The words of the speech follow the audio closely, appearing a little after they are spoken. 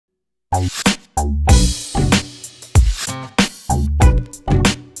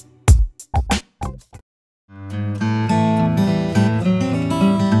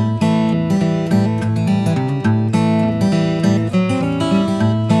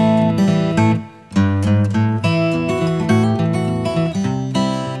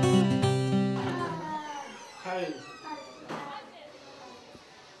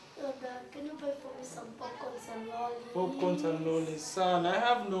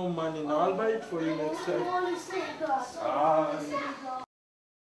no money now. I'll buy it for you next time.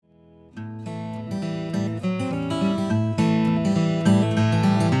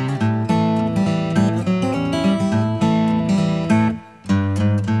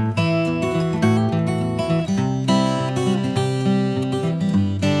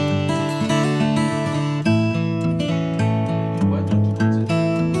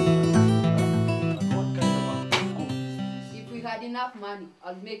 Enough money,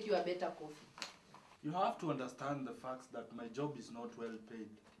 I'll make you a better coffee. You have to understand the facts that my job is not well paid.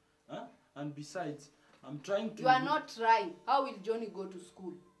 Huh? And besides, I'm trying to... You are not trying. How will Johnny go to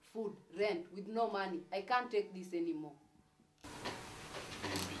school, food, rent, with no money? I can't take this anymore.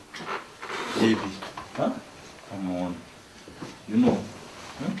 Baby. Huh? Come on. You know,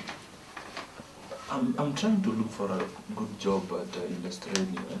 huh? I'm trying to look for a good job at industry.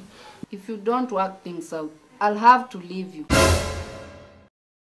 Huh? If you don't work things out, I'll have to leave you.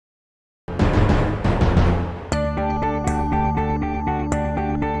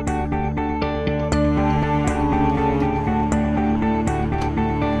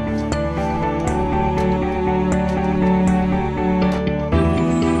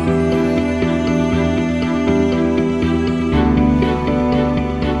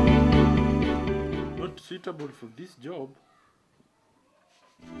 Not suitable for this job.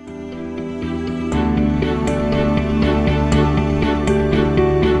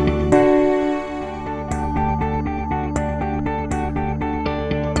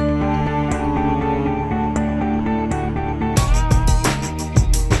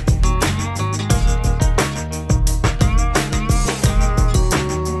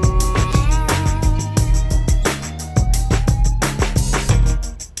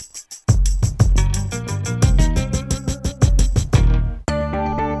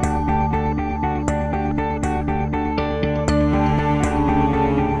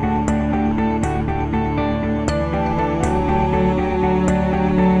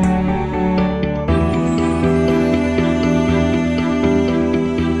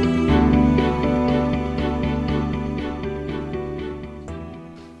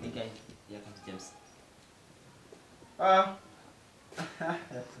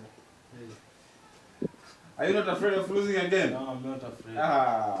 Are you not afraid of losing again? No, I'm not afraid.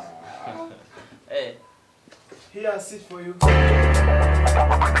 Hey. Here, a seat for you.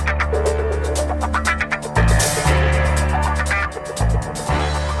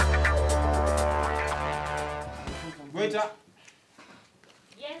 Waiter.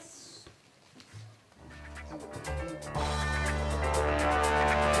 Yes.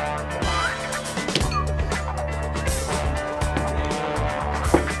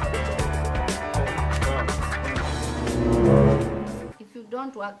 If you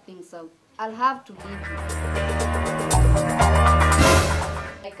don't work things out, I'll have to leave you.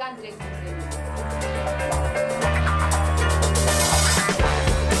 I can't take this anymore.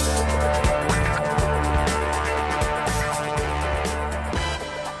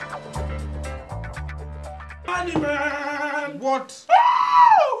 Money man! What?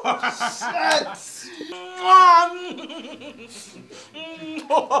 Shit!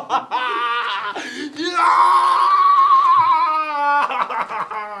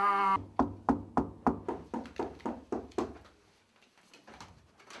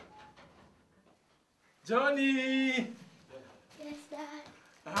 Johnny! Yes, Dad.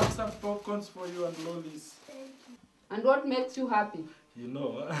 I have some popcorns for you and lollies. Thank you. And what makes you happy? You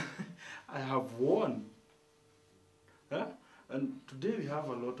know, I have won. Huh? And today we have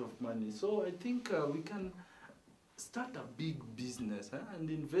a lot of money. So I think we can start a big business, huh? And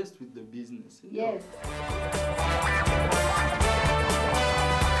invest with the business. You know? Yes.